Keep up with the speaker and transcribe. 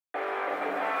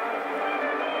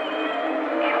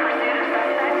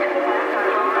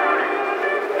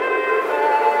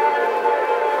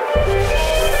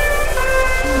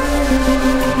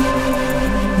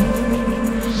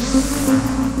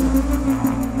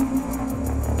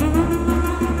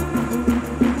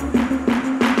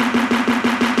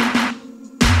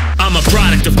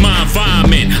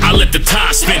let the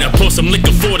tide spin. I pour some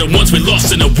liquor for the ones we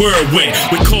lost in a whirlwind.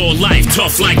 We call life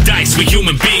tough like dice. We're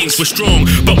human beings, we're strong,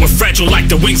 but we're fragile like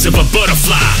the wings of a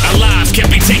butterfly. Our lives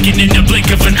can't be taken in the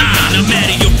blink of an eye. No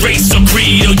matter your race or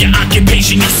creed or your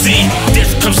occupation, you see,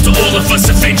 death comes to all of us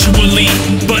eventually.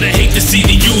 But I hate to see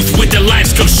the youth with their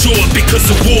lives come short because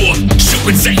of war.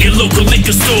 Shootings at your local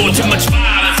liquor store. Too much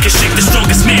violence can shake the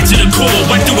strongest man to the core.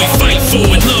 Why do we fight for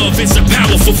it? Love is a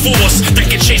powerful force that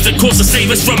can change the course and save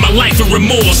us from a life of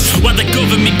remorse. While the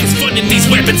government is funding these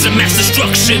weapons of mass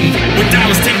destruction, with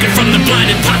dollars taken from the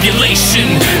blinded population.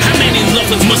 How many loved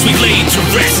ones must we lay to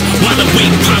rest while the weak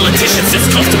politician sits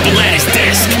comfortable at his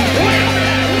desk?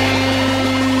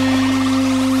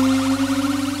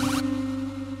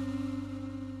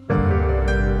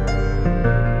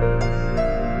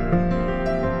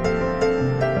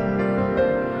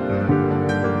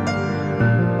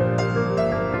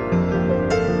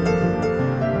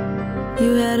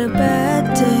 You had a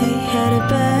bad day, had a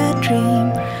bad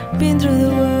dream, been through the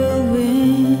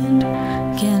whirlwind.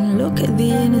 Can't look at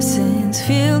the innocence,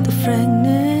 feel the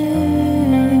fragrance.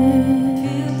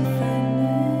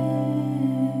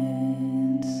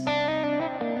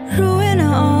 Ruin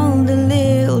all the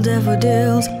little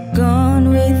daffodils, gone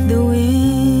with the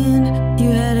wind.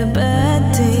 You had a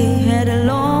bad day, had a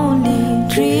lonely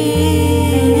dream.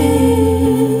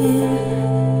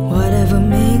 Whatever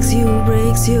makes you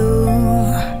breaks you.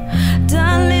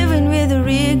 Done living with the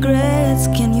regrets.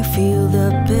 Can you feel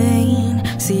the pain?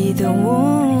 See the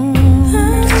wound?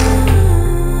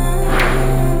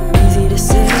 Easy to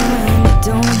say when it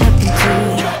don't happen to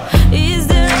you. Is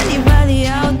there anybody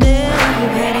out there who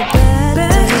had a bad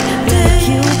day like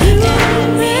you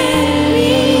and me?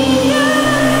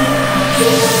 You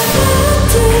had a bad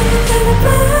day, had a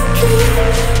bad dream,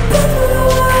 been through the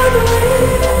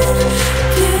whirlwind.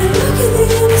 Can't look at the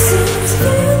innocence,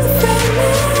 feel the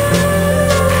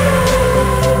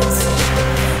fragments.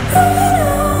 Ruin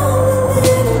all the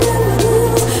little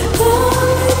daffodils, gone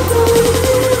with the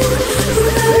wind. You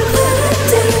had a bad day,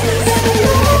 had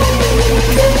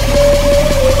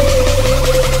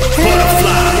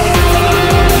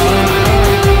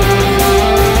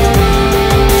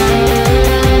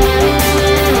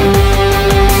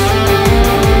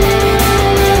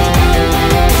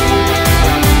lonely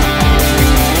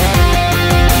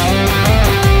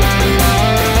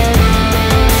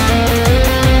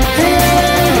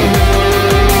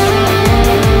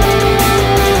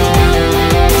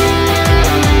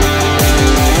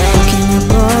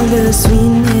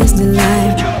sweet